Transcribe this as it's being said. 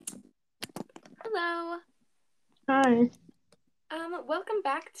Hello. Hi. Welcome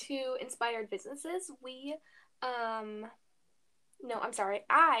back to Inspired Businesses. No, I'm sorry.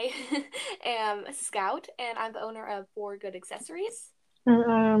 I am Scout, and I'm the owner of For Good Accessories.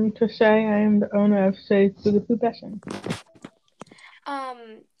 To say I am the owner of Say Beautiful Passion.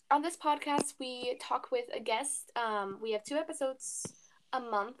 On this podcast, we talk with a guest. We have two episodes a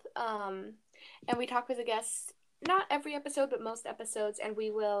month, and we talk with a guest. Not every episode, but most episodes, and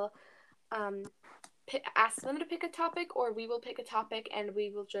we will um, ask them to pick a topic, or we will pick a topic, and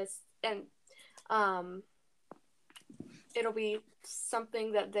we will just and um, it'll be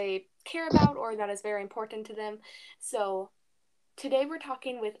something that they care about or that is very important to them. So today we're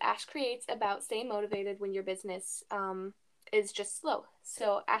talking with Ash Creates about staying motivated when your business is just slow.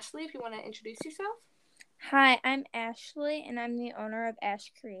 So Ashley, if you want to introduce yourself. Hi, I'm Ashley, and I'm the owner of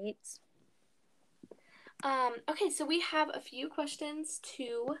Ash Creates. Okay, so we have a few questions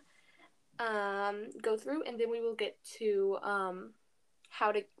to go through, and then we will get to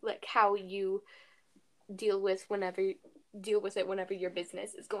how you deal with it whenever your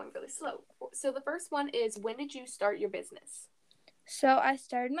business is going really slow. So the first one is, when did you start your business? So I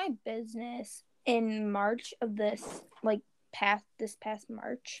started my business in March of this past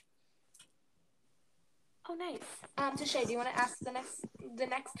March. Oh, nice. Tashay, do you want to ask the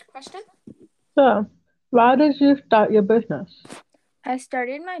next question? So, why did you start your business? I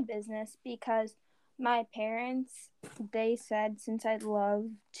started my business because my parents, they said, since I love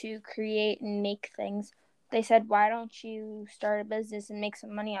to create and make things, they said, why don't you start a business and make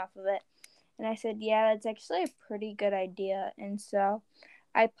some money off of it? And I said, yeah, that's actually a pretty good idea. And so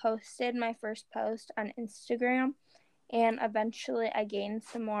I posted my first post on Instagram, and eventually I gained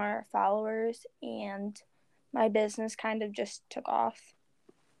some more followers, and my business kind of just took off.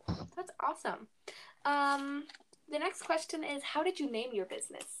 That's awesome. The next question is, how did you name your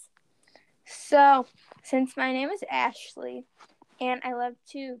business? So, since my name is Ashley and I love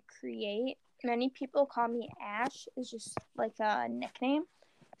to create, many people call me Ash. It's just like a nickname.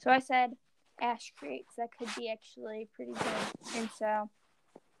 So I said Ash Creates. That could be actually pretty good. And so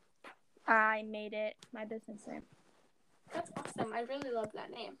I made it my business name. That's awesome. I really love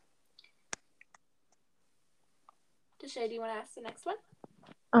that name. Tashay, do you want to ask the next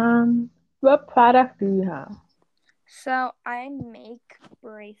one? What product do you have? So I make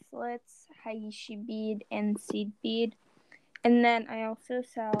bracelets, Haishi bead, and seed bead. And then I also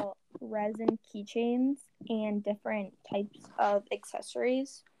sell resin keychains and different types of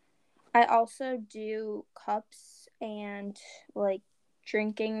accessories. I also do cups and like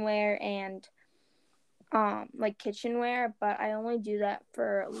drinking ware and like kitchenware, but I only do that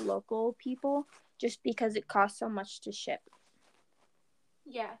for local people just because it costs so much to ship.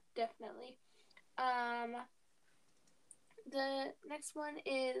 Yeah, definitely. Um, the next one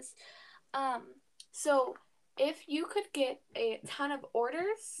is, um, so if you could get a ton of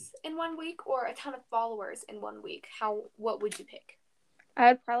orders in 1 week or a ton of followers in 1 week, what would you pick? I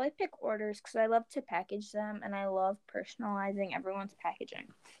would probably pick orders because I love to package them and I love personalizing everyone's packaging.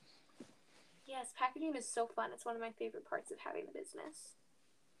 Yes, packaging is so fun. It's one of my favorite parts of having a business.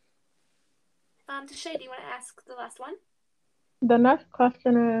 Tashay, do you want to ask the last one? The next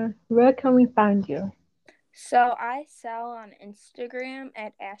question is, where can we find you? So I sell on Instagram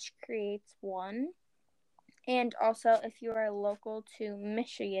at Ash Creates One, and also if you are local to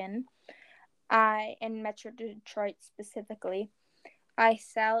Michigan, in Metro Detroit specifically, I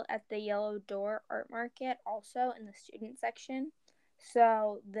sell at the Yellow Door Art Market, also in the student section.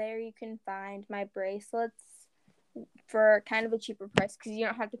 So there you can find my bracelets for kind of a cheaper price because you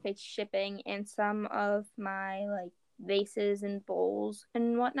don't have to pay shipping, and some of my like vases and bowls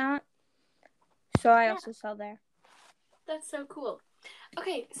and whatnot. So I Yeah, also sell there. that's so cool.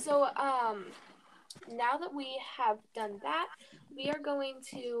 Okay, so now that we have done that, we are going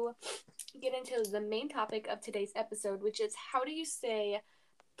to get into the main topic of today's episode, which is, how do you stay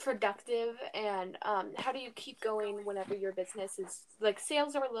productive and how do you keep going whenever your business is like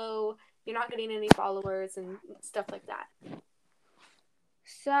sales are low, you're not getting any followers and stuff like that.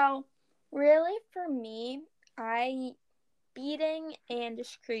 So really for me, I beading and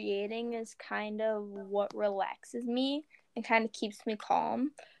just creating is kind of what relaxes me and kind of keeps me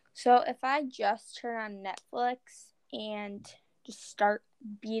calm. So if I just turn on Netflix and just start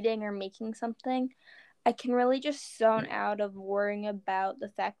beading or making something, I can really just zone out of worrying about the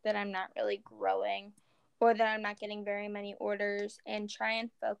fact that I'm not really growing or that I'm not getting very many orders, and try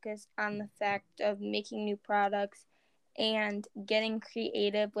and focus on the fact of making new products and getting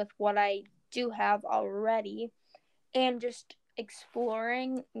creative with what I do have already, and just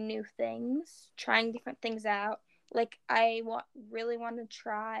exploring new things, trying different things out, Like, I really want to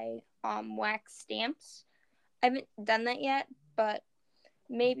try wax stamps. I haven't done that yet, but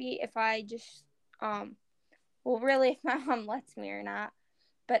maybe if I just, well, really, if my mom lets me or not,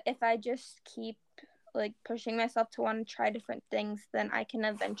 but if I just keep, like, pushing myself to want to try different things, then I can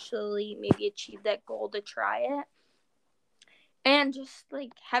eventually maybe achieve that goal to try it. And just,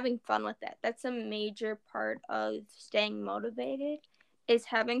 like, having fun with it. That's a major part of staying motivated, is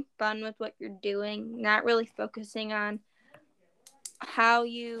having fun with what you're doing, not really focusing on how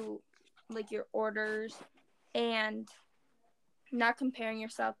you, like, your orders, and not comparing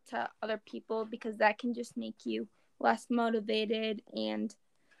yourself to other people, because that can just make you less motivated, and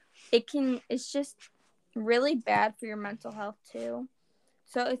it's just really bad for your mental health too.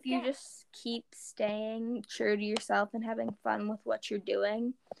 So if you just keep staying true to yourself and having fun with what you're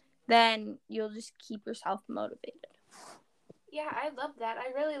doing, then you'll just keep yourself motivated. Yeah, I love that.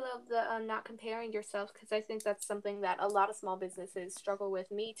 I really love the not comparing yourself, because I think that's something that a lot of small businesses struggle with.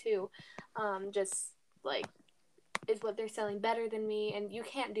 Me too. Just like, is what they're selling better than me? And you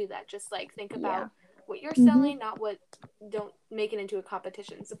can't do that. Just like think about what you're selling, not what. Don't make it into a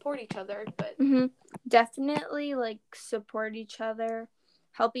competition. Support each other, but definitely, like, support each other,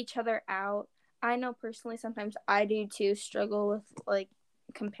 help each other out. I know personally sometimes I do too struggle with, like,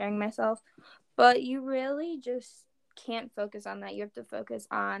 comparing myself, but you really just can't focus on that. You have to focus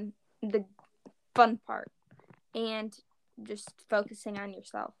on the fun part and just focusing on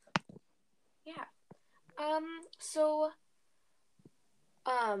yourself. Yeah. So,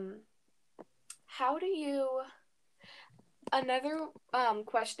 how do you, another,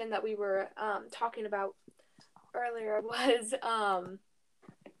 question that we were, talking about earlier was,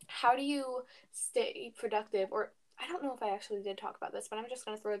 how do you stay productive? Or, I don't know if I actually did talk about this, but I'm just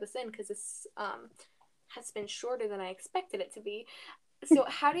going to throw this in because this, has been shorter than I expected it to be. So,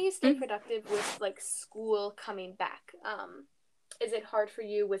 how do you stay productive with, like, school coming back? Is it hard for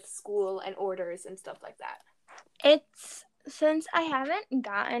you with school and orders and stuff like that? Since I haven't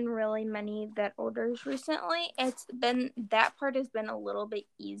gotten really many vet orders recently, that part has been a little bit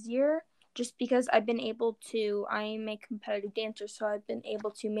easier, just because I am a competitive dancer, so I've been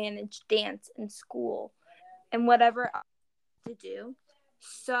able to manage dance in school and whatever I have to do.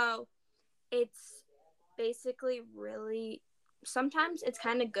 So it's basically really, sometimes it's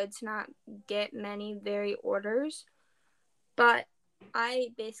kind of good to not get many very orders, but I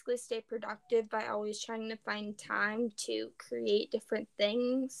basically stay productive by always trying to find time to create different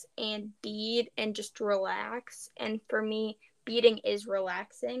things and bead and just relax. And for me, beading is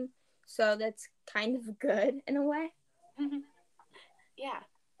relaxing, so that's kind of good in a way. Yeah.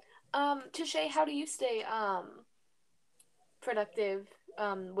 Touche, how do you stay productive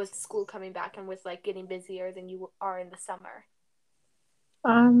with school coming back and with, like, getting busier than you are in the summer?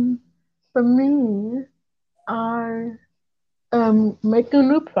 For me, I am making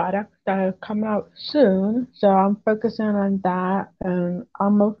new products that are coming out soon, so I'm focusing on that, and I'll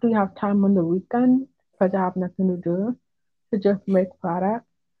mostly have time on the weekend because I have nothing to do to just make products.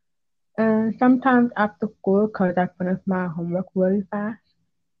 And sometimes after school, because I finish my homework really fast,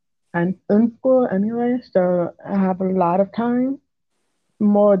 and in school anyway, so I have a lot of time,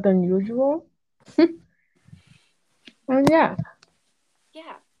 more than usual. And yeah.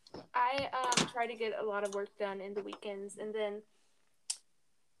 Yeah. I try to get a lot of work done in the weekends, and then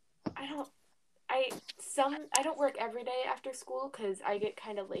I don't work every day after school because I get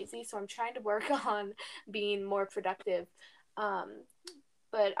kind of lazy, so I'm trying to work on being more productive.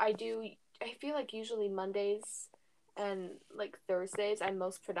 But I feel like usually Mondays and, like, Thursdays I'm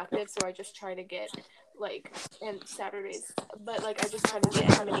most productive, so I just try to get, like, and Saturdays, but, like, I just try to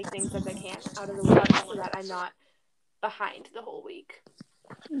get as many things as I can out of the way so that I'm not behind the whole week.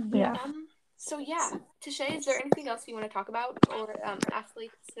 Yeah. So yeah, Tisha, is there anything else you want to talk about, or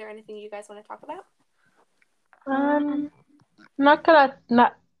athletes? Is there anything you guys want to talk about? Not that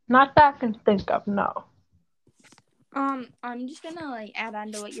I can think of, no. I'm just gonna, like, add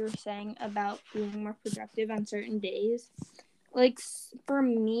on to what you were saying about being more productive on certain days. Like, for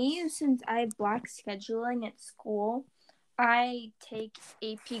me, since I have block scheduling at school, I take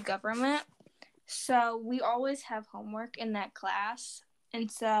AP Government, so we always have homework in that class. And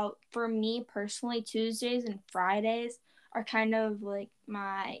so for me personally, Tuesdays and Fridays are kind of like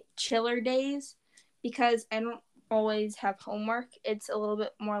my chiller days, because I don't always have homework. It's a little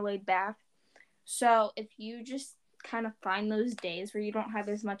bit more laid back. So if you just kind of find those days where you don't have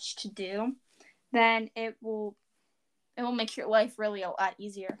as much to do, then it will make your life really a lot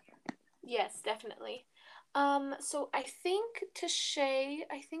easier. Yes, definitely. So I think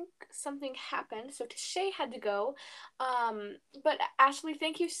something happened. So Tashay had to go. But Ashley,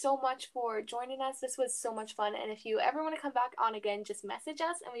 thank you so much for joining us. This was so much fun. And if you ever want to come back on again, just message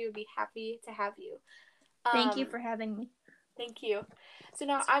us and we would be happy to have you. Thank you for having me. Thank you. So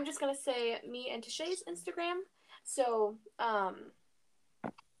now I'm just gonna say me and Tashay's Instagram. So, oh,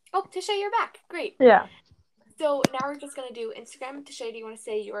 Tashay, you're back. Great. Yeah. So now we're just gonna do Instagram. Tashay, do you want to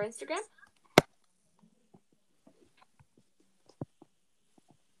say your Instagram?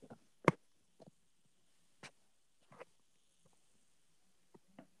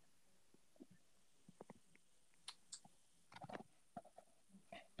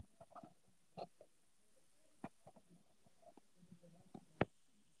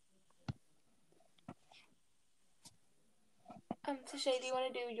 Tashay, do you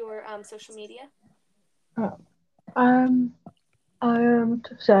want to do your social media? I am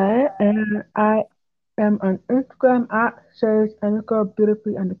Tashay, and I am on Instagram at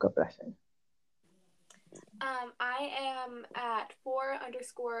Shays_beautifully_blessing. I am at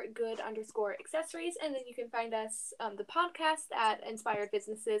for_good_accessories, and then you can find us, the podcast, at Inspired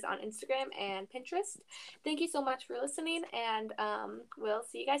Businesses on Instagram and Pinterest. Thank you so much for listening, and we'll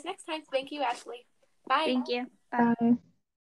see you guys next time. Thank you, Ashley. Bye. Thank you. Bye. Bye.